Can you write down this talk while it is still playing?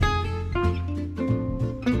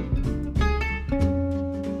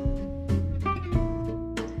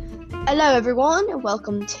Hello everyone, and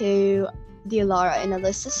welcome to the Alara and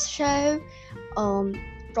Alyssa show,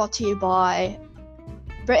 brought to you by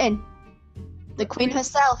Britain, the Queen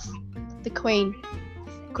herself, the Queen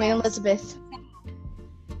Elizabeth.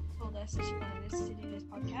 Told us that she wanted us to do this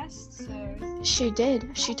podcast, so She did.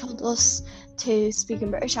 She told us to speak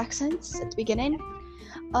in British accents at the beginning.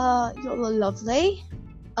 You're lovely.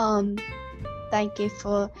 Thank you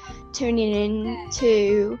for tuning in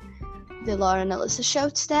to the Laura and Alyssa show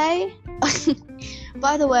today.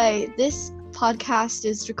 By the way, this podcast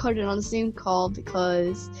is recorded on a Zoom call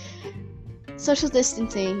because social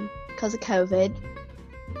distancing because of COVID.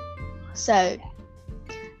 So,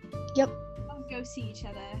 yep. don't go see each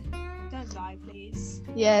other. Don't die, please.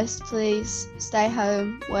 Yes, please stay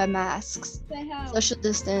home, wear masks, Stay home. social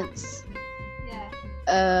distance.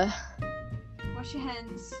 Yeah. Wash your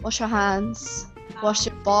hands. Wash your hands, wash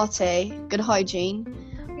your body, good hygiene.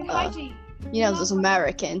 Good hygiene. You know, those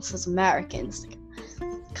Americans,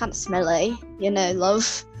 kind of smelly,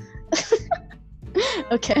 love.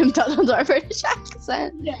 Okay, I'm done on our British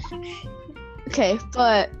accent. Yeah. Okay,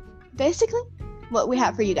 but basically, what we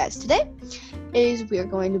have for you guys today is we are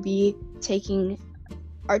going to be taking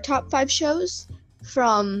our top 5 shows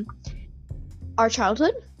from our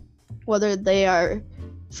childhood, whether they are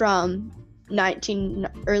from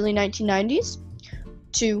early 1990s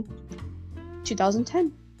to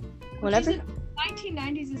 2010. Whenever.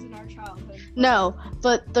 1990s isn't our childhood. No,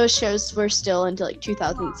 but those shows were still until like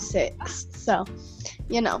 2006. So,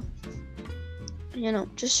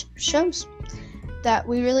 just shows that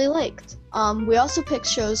we really liked. We also picked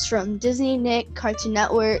shows from Disney, Nick, Cartoon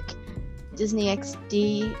Network, Disney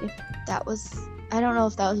XD. If that was, I don't know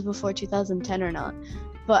if that was before 2010 or not,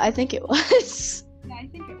 but I think it was. Yeah, I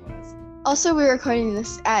think it was. Also, we're recording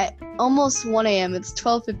this at almost 1 a.m. It's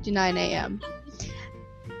 12:59 a.m.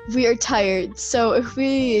 We are tired, so if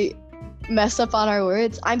we mess up on our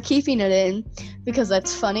words, I'm keeping it in because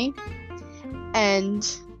that's funny. And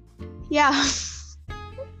yeah.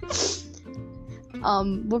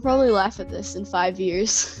 We'll probably laugh at this in 5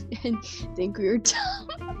 years and think we were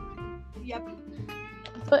dumb. Yep.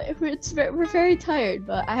 But we're very tired,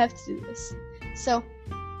 but I have to do this. So,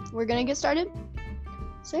 we're gonna get started.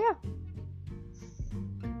 So yeah.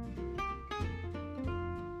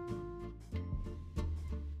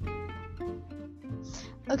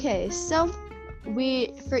 Okay, so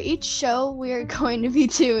for each show, we are going to be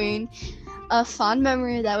doing a fond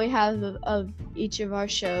memory that we have of each of our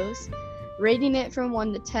shows, rating it from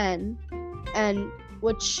 1 to 10, and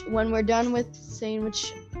when we're done with saying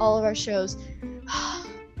all of our shows,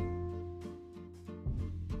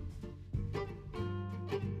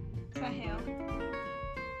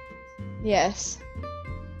 yes.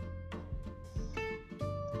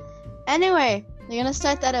 Anyway, we're gonna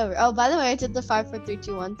start that over. Oh, by the way, I did the 5, 4, 3,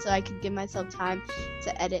 2, 1, so I could give myself time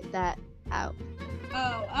to edit that out.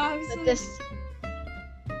 Oh,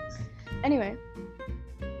 Anyway.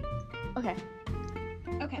 Okay.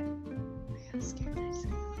 I'm scared that he's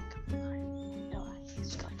gonna come on. No,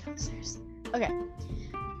 he's going downstairs. Okay.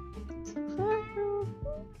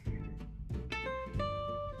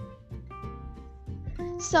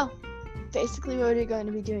 So, basically what we're going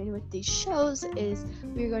to be doing with these shows is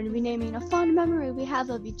we're going to be naming a fond memory we have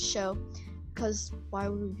of each show, because why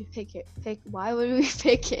would we pick it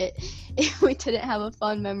if we didn't have a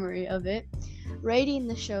fond memory of it, rating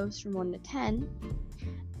the shows from 1 to 10,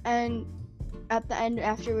 and at the end,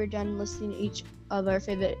 after we're done listing each of our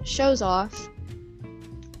favorite shows off,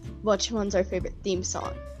 which one's our favorite theme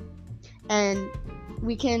song. And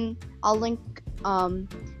I'll link the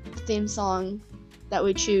theme song that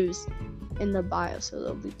we choose in the bio, so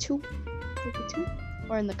there'll be two,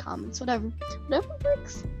 or in the comments, whatever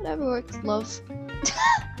works, love.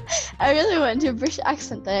 I really went into a British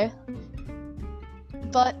accent there.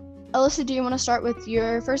 But, Alyssa, do you want to start with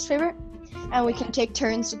your first favorite? And we can take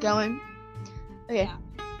turns going. Okay. Yeah.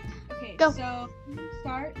 Okay, go. So we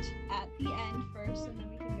start at the end first, and then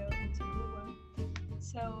we can go into number 1.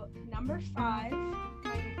 So number 5,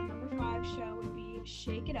 my number 5 show would be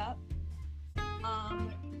Shake It Up.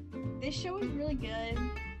 This show is really good.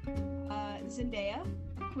 Zendaya,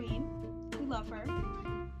 Queen, we love her.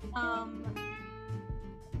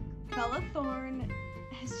 Bella Thorne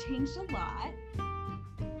has changed a lot.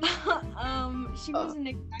 She wasn't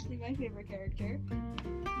exactly my favorite character,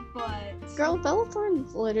 but girl, Bella Thorne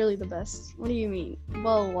is literally the best. What do you mean?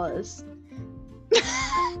 Well, was.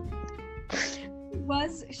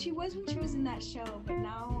 She was when she was in that show, but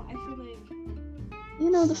now I feel like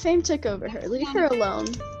the fame took over her. Leave her alone.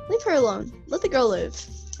 Let the girl live.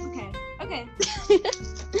 Okay.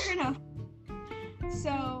 Fair enough.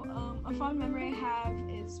 So, a fond memory I have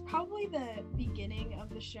is probably the beginning of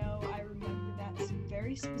the show. I remember that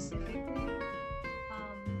very specifically.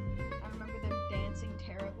 I remember them dancing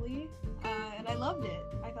terribly, and I loved it.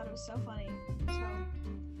 I thought it was so funny. So,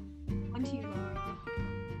 on to you, Laura.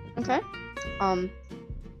 Okay.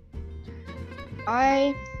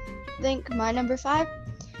 I think my number 5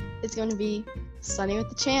 is going to be Sunny with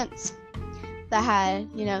the Chance. That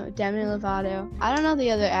had, Demi Lovato. I don't know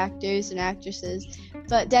the other actors and actresses,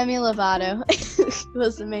 but Demi Lovato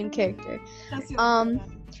was the main character. That's the only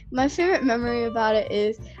one. My favorite memory about it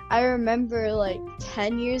is I remember like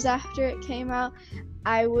 10 years after it came out,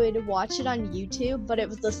 I would watch it on YouTube, but it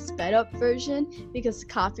was the sped up version because of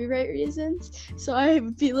copyright reasons. So I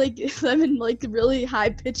would be like, I'm in like really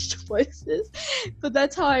high pitched voices, but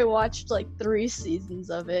that's how I watched like 3 seasons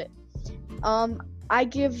of it. I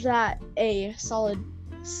give that a solid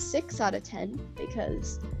 6 out of 10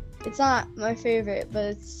 because it's not my favorite,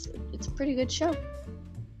 but it's a pretty good show.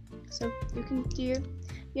 So you can do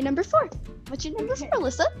your number 4. What's your number 4,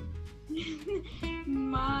 Alyssa?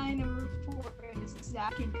 My number 4 is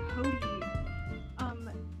Zack and Cody.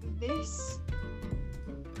 This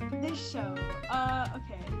show.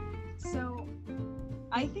 Okay. So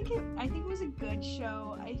I think it was a good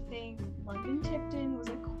show. I think London Tipton was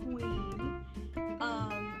a queen.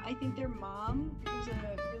 I think their mom was a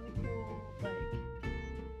really cool,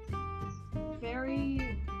 like,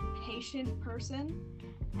 very patient person,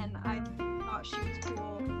 and I thought she was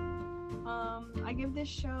cool. I give this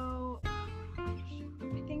show, I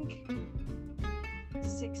think,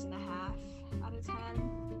 6.5 out of 10.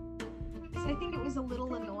 Because I think it was a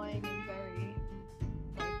little annoying and very,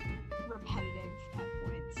 like, repetitive at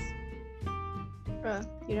points. Bruh,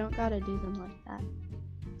 you don't gotta do them like that.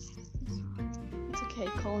 It's okay,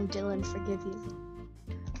 Cole and Dylan forgive you.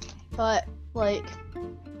 But, like,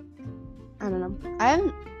 I don't know. I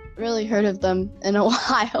haven't really heard of them in a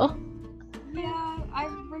while. Yeah, I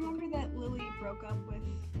remember that Lily broke up with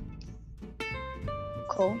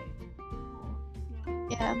Cole.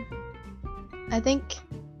 Yeah. Yeah. I think...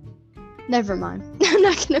 Never mind. I'm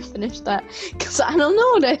not gonna finish that, because I don't know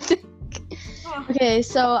what I think. Oh. Okay,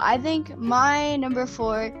 so I think my number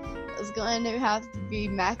 4 is going to have to be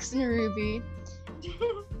Max and Ruby.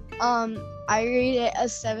 I rate it a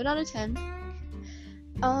 7 out of 10.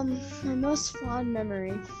 My most fond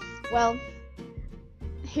memory. Well,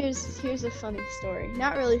 here's a funny story.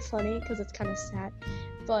 Not really funny because it's kind of sad,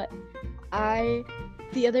 but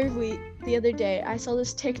the other day I saw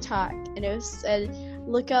this TikTok and it said,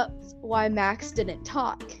 "Look up why Max didn't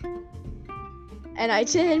talk." And I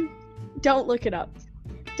did. Don't look it up.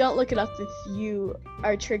 Don't look it up if you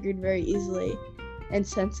are triggered very easily and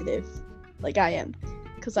sensitive like I am,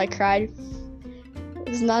 because I cried. It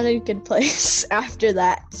was not a good place after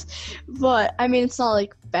that. But, I mean, it's not,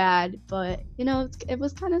 like, bad, but, it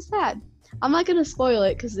was kind of sad. I'm not going to spoil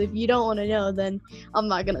it, because if you don't want to know, then I'm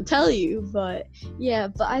not going to tell you. But, yeah,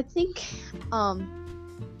 but I think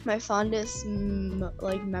my fondest,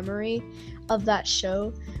 memory of that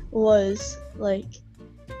show was, like,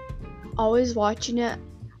 always watching it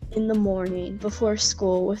in the morning before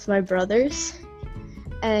school with my brothers.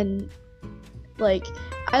 And, like,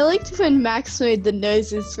 I liked when Max made the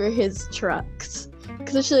noises for his trucks,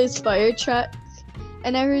 especially his fire truck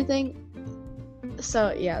and everything.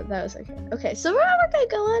 So, yeah, that was okay. Okay, so now we're gonna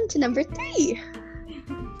go on to number 3.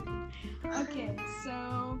 Okay,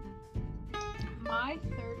 so my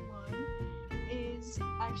third one is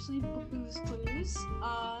actually Blue's Clues.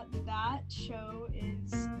 That show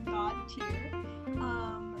is god tier.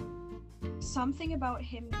 Something about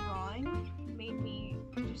him drawing made me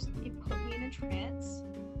it put me in a trance.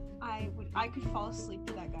 I could fall asleep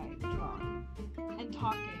to that guy drawing and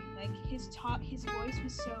talking. Like his voice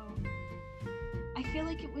was so, I feel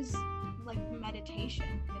like it was like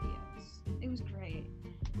meditation videos. It was great.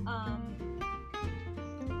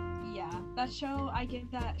 Yeah, that show, I give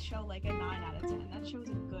that show like a 9 out of 10. That show is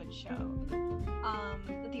a good show.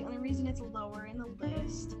 But the only reason it's lower in the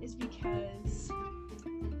list is because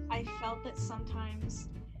I felt that sometimes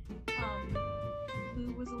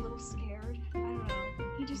Blue was a little scared. I don't know.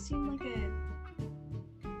 He just seemed like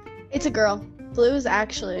It's a girl. Blue is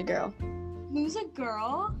actually a girl. Blue's a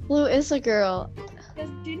girl? Blue is a girl.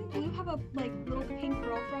 Didn't Blue have a like little pink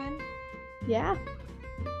girlfriend? Yeah.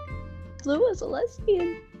 Blue is a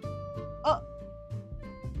lesbian. Oh.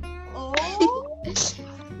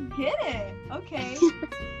 Get it. Okay.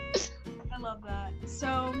 I love that.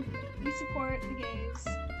 So, we support the gays.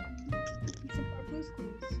 We support Blue's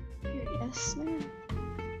Clues. Period. Yes, ma'am.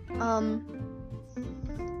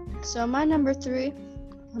 So my number 3,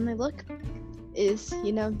 let me look, is,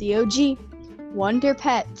 the OG, Wonder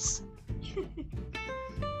Pets.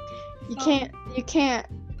 You can't.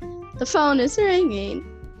 The phone is ringing.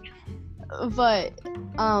 But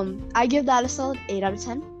I give that a solid 8 out of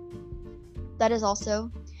 10. That is also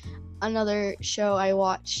another show I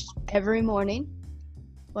watched every morning,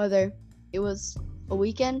 whether it was a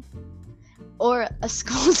weekend or a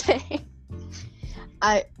school day.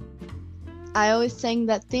 I always sang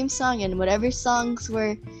that theme song, and whatever songs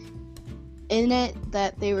were in it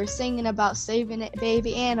that they were singing about saving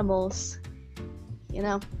baby animals,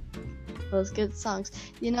 those good songs.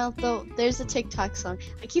 Though there's a TikTok song.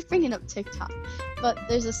 I keep bringing up TikTok, but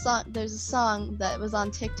there's a song that was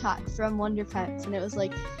on TikTok from Wonder Pets, and it was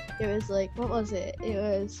like, what was it? It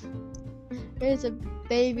was, there's a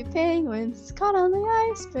baby penguin caught on the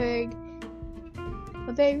iceberg.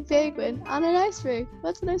 A baby penguin on an iceberg.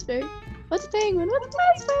 What's an iceberg? What's a penguin? What's an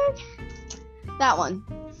iceberg? That one.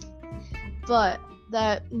 But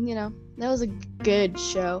that was a good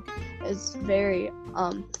show. It's very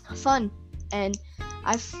fun, and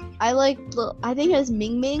I think it was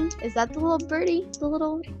Ming Ming. Is that the little birdie, the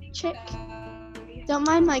little chick? Yeah. Don't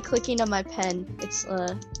mind my clicking on my pen. It's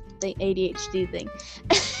the ADHD thing.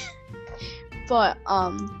 But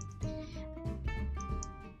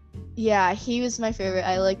yeah, he was my favorite.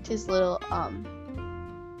 I liked his little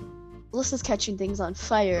Alyssa's catching things on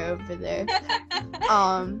fire over there.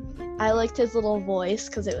 I liked his little voice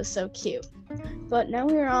because it was so cute. But now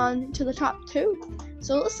we're on to the top 2.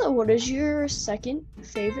 So Alyssa, what is your second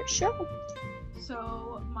favorite show?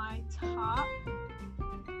 So my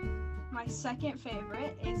second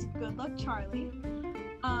favorite is Good Luck Charlie.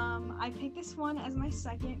 I picked this one as my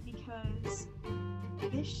second because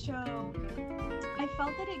this show, I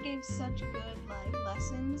felt that it gave such good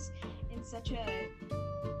lessons in such a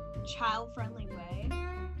child-friendly way.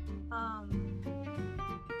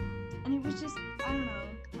 And it was just, I don't know,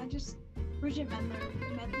 Bridget Medley?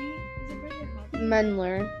 Is it Bridget Medley?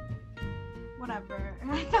 Mendler. Whatever.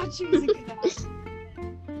 I thought she was a good actress.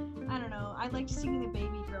 I don't know. I liked seeing the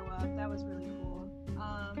baby grow up. That was really cool.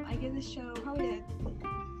 I give this show probably an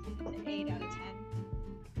 8 out of 10.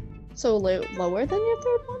 So lower than your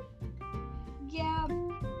third one? Yeah,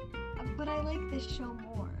 but I like this show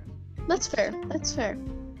more. That's fair.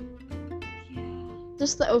 Yeah.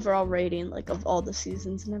 Just the overall rating, of all the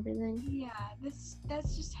seasons and everything. Yeah,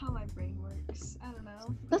 that's just how my brain works. I don't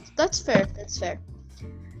know. That's fair.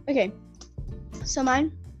 Okay, so my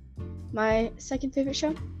second favorite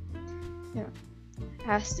show,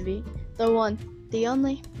 has to be the one, the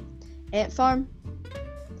only, Ant Farm.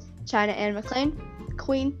 China Anne McClain,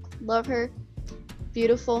 queen, love her,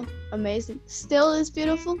 beautiful, amazing, still is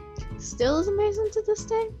beautiful, still is amazing to this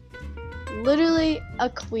day. Literally a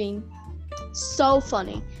queen. So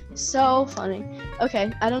funny.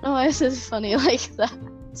 Okay, I don't know why this is funny like that,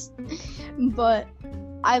 but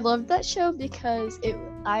I loved that show because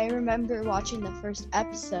I remember watching the first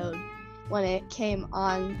episode when it came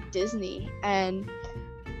on Disney, and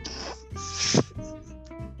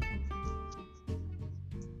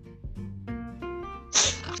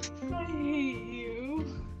I hate you.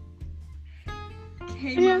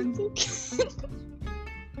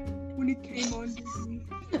 When it came on Disney.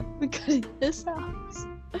 Because of this house.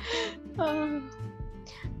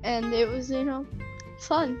 And it was,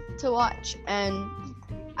 fun to watch. And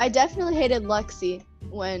I definitely hated Lexi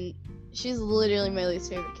when she's literally my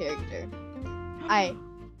least favorite character. I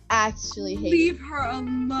actually hated Leave her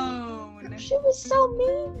alone. She was so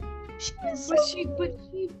mean.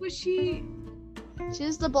 Was she? She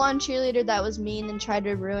was the blonde cheerleader that was mean and tried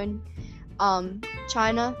to ruin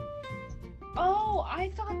China. Oh, I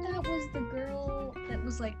thought that was the girl that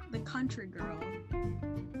was like the country girl.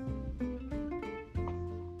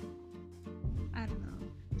 I don't know.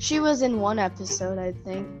 She was in one episode, I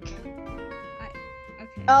think. Okay.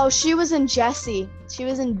 Oh, she was in Jessie. And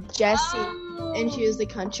she was the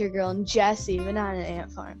country girl in Jessie, but not in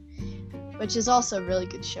Ant Farm, which is also a really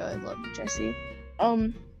good show. I love Jessie.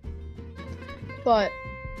 But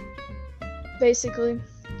basically,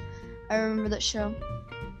 I remember that show.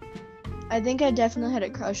 I think I definitely had a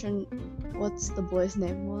crush on, what's the boy's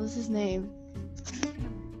name? What was his name?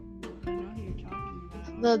 I know who you're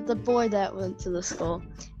talking about. The boy that went to the school.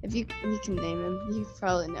 If you can name him, you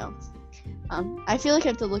probably know. I feel like I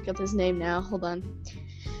have to look up his name now. Hold on.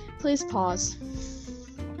 Please pause.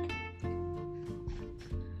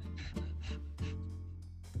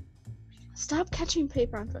 Stop catching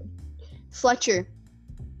paper on phone. Fletcher.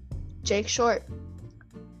 Jake Short.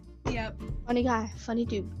 Yep. Funny guy. Funny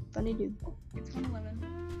dude. It's 111.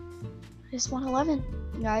 It's 111.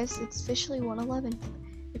 Guys, it's officially 111.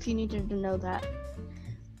 If you needed to know that.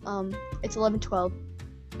 It's 11:12.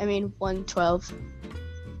 I mean 1:12.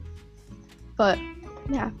 But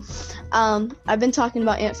yeah, I've been talking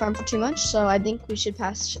about Ant Farm for too much, so I think we should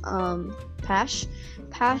pass on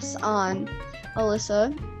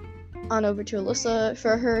Alyssa on over to Alyssa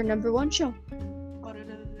for her number one show.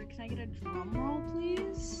 Can I get a drum roll,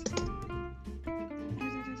 please?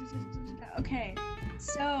 Okay,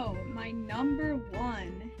 so my number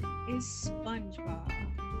one is SpongeBob.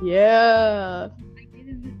 Yeah. I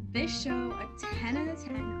gave this show a 10 out of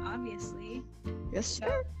 10, obviously. Yes,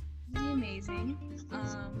 sir. It's amazing.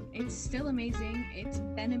 It's still amazing. It's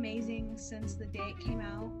been amazing since the day it came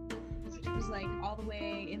out, which was like all the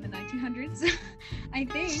way in the 1900s, I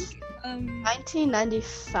think.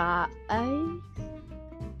 1995.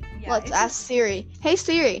 Yeah, Let's ask Siri. Hey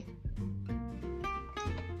Siri.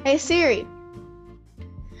 Hey Siri.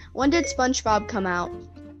 When did SpongeBob come out?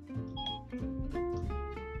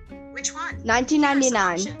 Which one?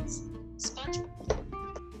 1999. SpongeBob.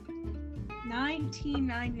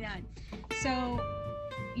 1999. So,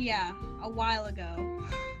 yeah, a while ago.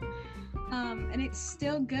 And it's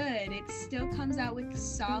still good. It still comes out with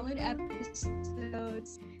solid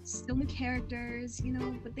episodes, still new characters,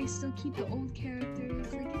 but they still keep the old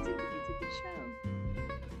characters. Like, it's a good show.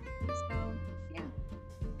 So, yeah.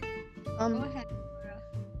 Go ahead, Laura.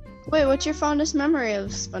 Wait, what's your fondest memory of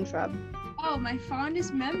SpongeBob? Oh, my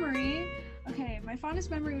fondest memory? Okay, my fondest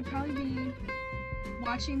memory would probably be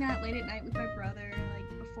watching that late at night with my brother, like,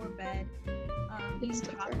 before bed.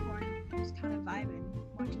 Eating popcorn, just kind of vibing,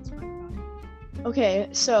 watching SpongeBob. Okay,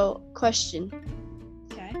 so question.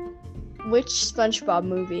 Okay. Which SpongeBob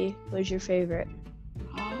movie was your favorite?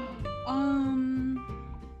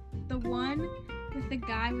 The one with the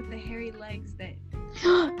guy with the hairy legs that...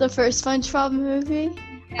 The first SpongeBob movie?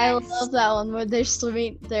 Yes. I love that one where they're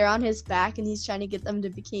swimming, they're on his back and he's trying to get them to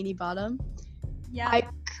Bikini Bottom. Yeah. I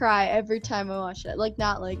cry every time I watch it. Like,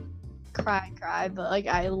 not like cry, but like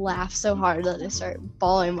I laugh so hard that I start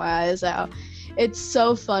bawling my eyes out. It's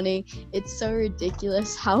so funny. It's so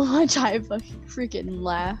ridiculous how much I fucking freaking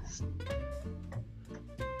laugh.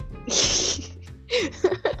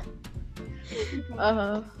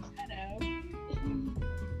 Nah.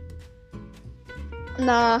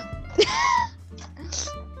 No. I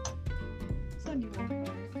do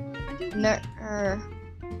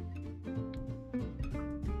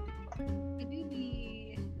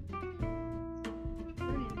the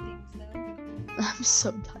burning things though. I'm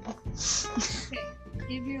so tired. Okay,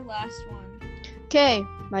 give your last one. Okay,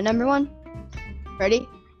 my number one. Ready?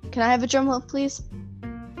 Can I have a drum roll, please?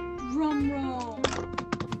 Drum roll.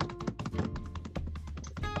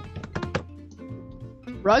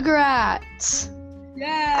 Rugrats.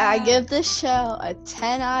 Yeah. I give this show a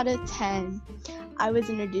 10 out of 10. I was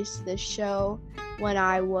introduced to this show when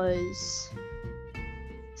I was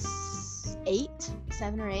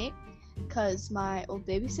 7 or 8, because my old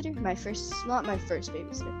babysitter, not my first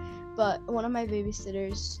babysitter, but one of my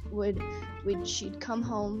babysitters she'd come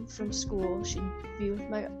home from school, she'd be with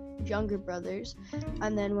my younger brothers,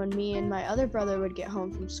 and then when me and my other brother would get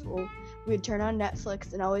home from school, we'd turn on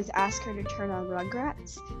Netflix and always ask her to turn on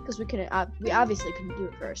Rugrats, because we obviously couldn't do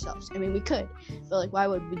it for ourselves. I mean, we could, but like, why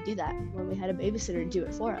would we do that when we had a babysitter to do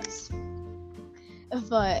it for us?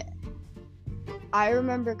 But I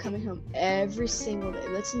remember coming home every single day.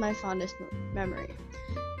 That's my fondest memory.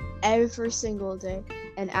 Every single day,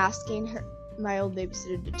 and asking my old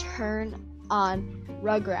babysitter, to turn on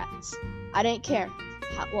Rugrats. I didn't care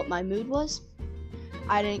what my mood was.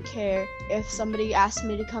 I didn't care if somebody asked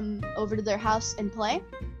me to come over to their house and play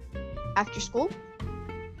after school,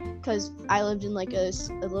 because I lived in like a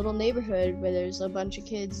little neighborhood where there's a bunch of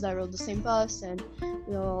kids that rode the same bus, and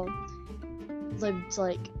we all lived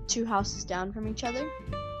like 2 houses down from each other.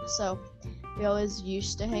 So we always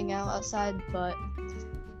used to hang out outside, but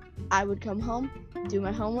I would come home, do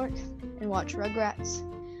my homework, and watch Rugrats.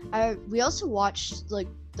 We also watched like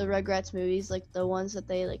the Rugrats movies, like the ones that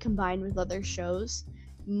they like combined with other shows,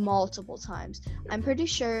 multiple times. I'm pretty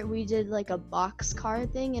sure we did like a box car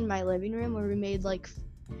thing in my living room where we made like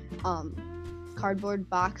cardboard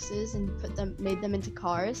boxes and made them into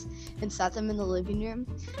cars and sat them in the living room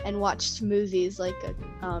and watched movies, like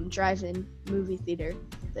a drive-in movie theater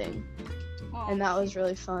thing. And that was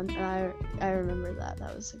really fun, and I remember that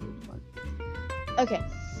was a good one. Okay,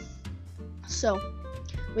 so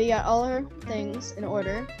we got all our things in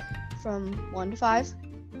order from 1 to 5.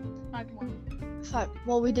 5 to 1. 5.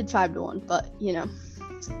 Well, we did 5 to 1, but we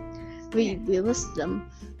listed them.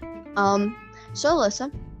 So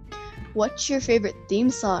Alyssa, what's your favorite theme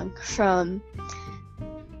song from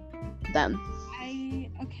them?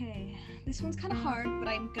 Okay, this one's kind of hard, but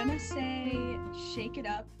I'm gonna say Shake It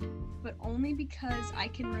Up, but only because I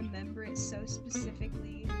can remember it so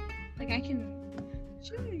specifically. Like I can,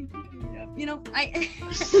 you know, I know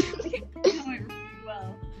it really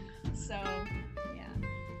well. So yeah.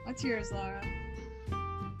 What's yours, Laura?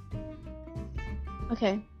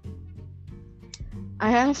 Okay. I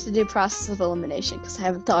have to do process of elimination because I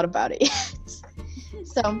haven't thought about it yet.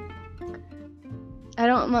 So, I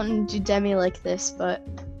don't want to do Demi like this, but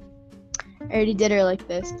I already did her like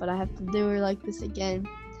this, but I have to do her like this again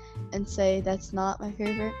and say that's not my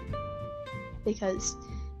favorite because,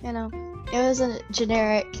 you know, it was a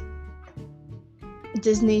generic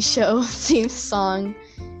Disney show theme song.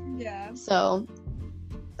 Yeah. So,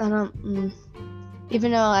 I don't,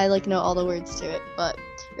 even though I like know all the words to it, but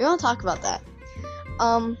we won't talk about that.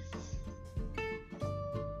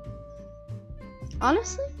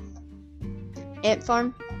 Honestly, Ant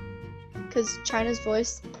Farm, because China's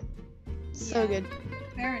voice, so good.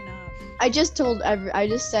 Fair enough. I just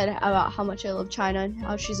said about how much I love China and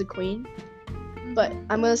how she's a queen, but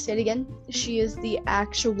I'm gonna say it again. She is the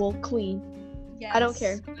actual queen. Yes. I don't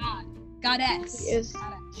care. Goddess.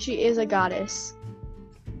 She is a goddess.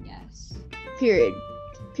 Yes. Period.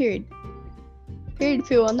 Poo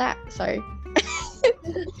on that. Sorry.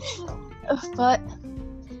 But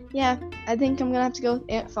yeah, I think I'm gonna have to go with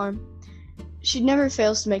Ant Farm. She never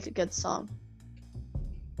fails to make a good song.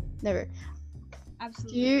 Never.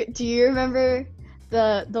 Absolutely. Do you remember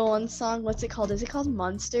the one song? What's it called? Is it called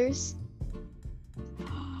Monsters?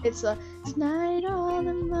 It's tonight all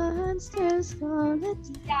the monsters gonna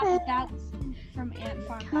That's from Ant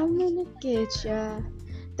Farm. coming to get ya.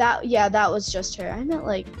 That was just her. I meant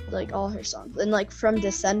like all her songs and like from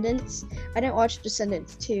Descendants. I didn't watch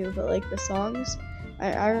Descendants 2, but like the songs,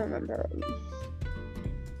 I remember them.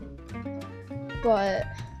 But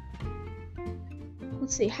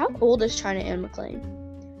let's see, how old is China Anne McClain?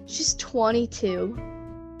 She's 22.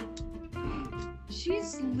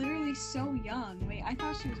 She's literally so young. Wait, I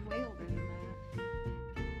thought she was way older than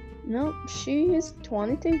that. Nope, she is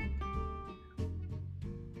 22.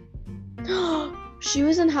 She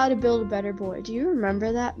was in How to Build a Better Boy. Do you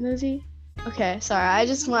remember that movie? Okay, sorry, I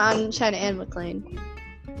just went on China Anne McClain.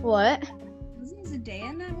 What? Wasn't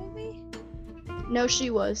Zendaya in that movie? No,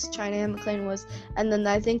 she was. China Anne McClain was. And then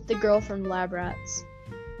I think the girl from Lab Rats.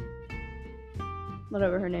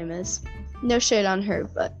 Whatever her name is. No shade on her,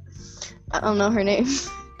 but I don't know her name.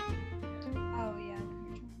 Oh, yeah.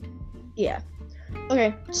 Yeah.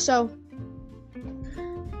 Okay, so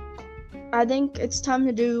I think it's time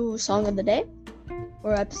to do Song of the Day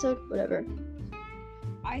or episode, whatever.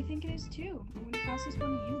 I think it is too. I'm gonna pass this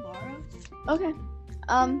one to you, Laura. Okay.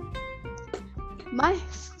 My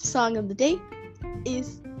Song of the Day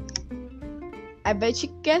is, I bet you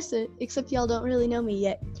can guess it, except y'all don't really know me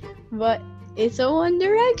yet, but it's a One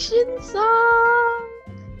Direction song.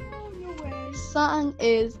 Oh, no way. Song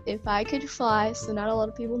is If I Could Fly, so not a lot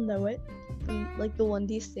of people know it from like the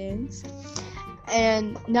 1D stands.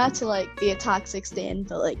 And not to like be a toxic stan,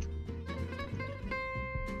 but like,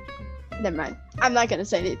 never mind. I'm not gonna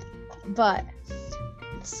say it, but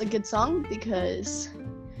it's a good song because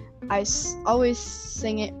I always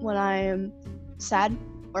sing it when I am sad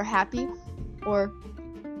or happy or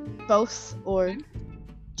both or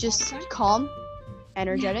just calm,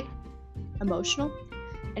 energetic, emotional,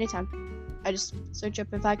 anytime. I just search up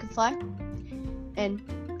If I Could Fly and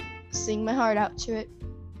sing my heart out to it.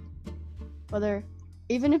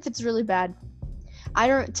 Even if it's really bad.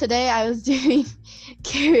 Today I was doing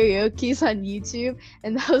karaoke's on YouTube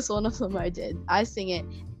and that was one of them I did. I sing it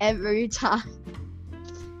every time.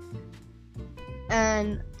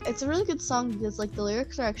 And it's a really good song because like the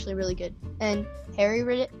lyrics are actually really good. And Harry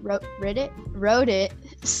wrote it,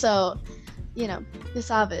 so you know,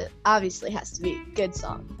 this obviously has to be a good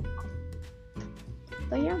song.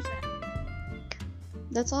 But yeah.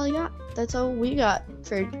 That's all I got. That's all we got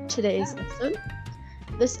for today's episode.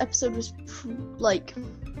 This episode was like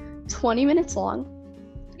 20 minutes long.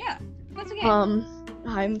 Yeah, that's okay.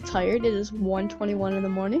 I'm tired. It is 1:21 in the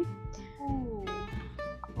morning. Ooh.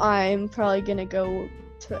 I'm probably gonna go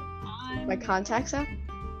to my contacts app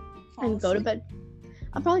and go to bed.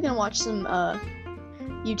 I'm probably gonna watch some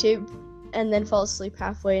YouTube and then fall asleep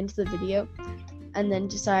halfway into the video and then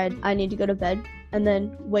decide I need to go to bed and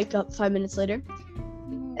then wake up 5 minutes later.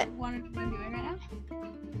 What am I doing right now?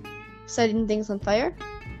 Setting things on fire.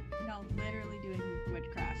 No, literally doing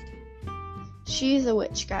witchcraft. She's a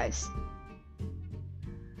witch, guys.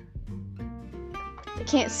 I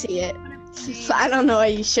can't see it. I don't know why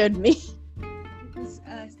you showed me. It was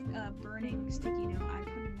a burning sticky note. I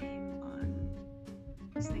put a name on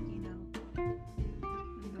the sticky note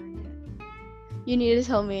and burned it. You need to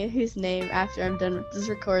tell me his name after I'm done with this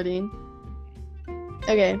recording.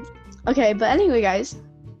 Okay, but anyway, guys,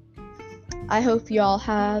 I hope you all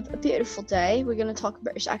have a beautiful day. We're gonna talk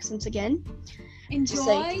British accents again. Enjoy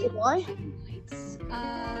Say goodbye. nights,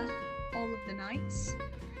 all of the nights.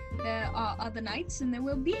 There are other nights, and there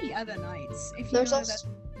will be other nights. If you There's know also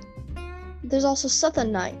there's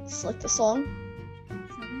Southern Nights, like the song. that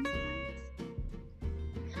Southern nights.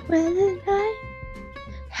 When the night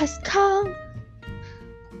has come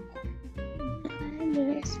and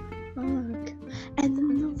there's dark, and the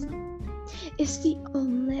moon is the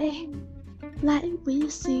only light we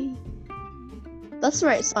see. That's the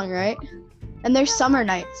right song, right? And there's summer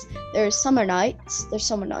nights. There's summer nights,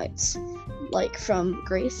 like from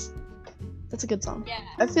Greece. That's a good song. Yeah.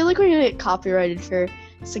 I feel like we're gonna get copyrighted for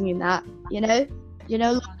singing that. You know,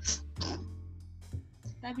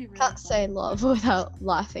 That'd be really can't fun. say love without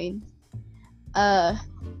laughing. I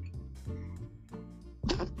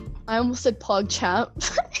almost said PogChamp.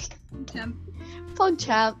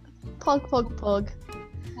 PogChamp. Pog.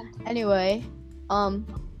 Anyway,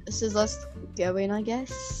 this is us going, I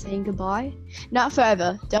guess, saying goodbye. Not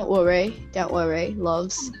forever. Don't worry,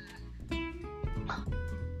 loves.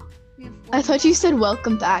 We have I one thought you said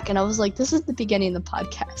welcome back, and I was like, this is the beginning of the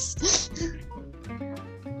podcast.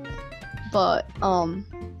 But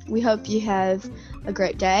we hope you have a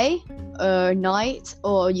great day or night,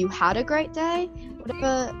 or you had a great day.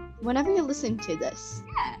 Whenever you listen to this,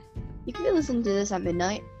 Yeah. you can be listening to this at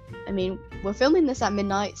midnight. I mean, we're filming this at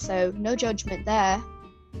midnight, so no judgment there.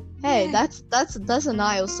 Hey, Yeah. that's a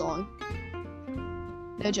Niall song.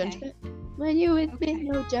 No Okay. judgment. When you with me, Okay.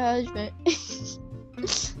 no judgment.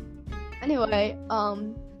 Anyway,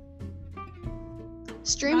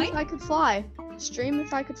 stream if Right? I could fly. Stream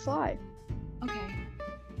if I could fly. Okay.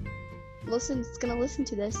 It's gonna listen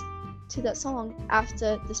to that song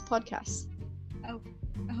after this podcast. Oh,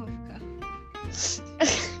 God.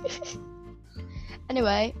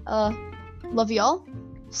 Anyway, love y'all.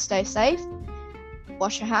 Stay safe.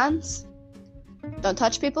 Wash your hands. Don't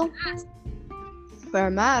touch people. Mask. Wear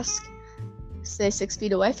a mask. Stay 6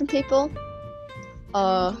 feet away from people.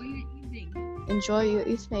 Enjoy your evening. Enjoy your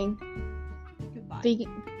evening. Goodbye. Be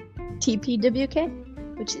TPWK,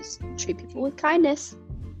 which is treat people with kindness.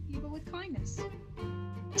 People with kindness.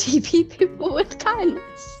 TP people with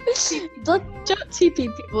kindness. Don't TP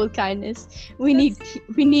people with kindness. We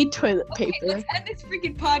need toilet Okay, paper. let's end this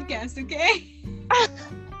freaking podcast, okay?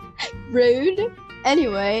 Rude.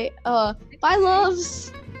 Anyway, bye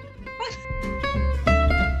loves. Bye.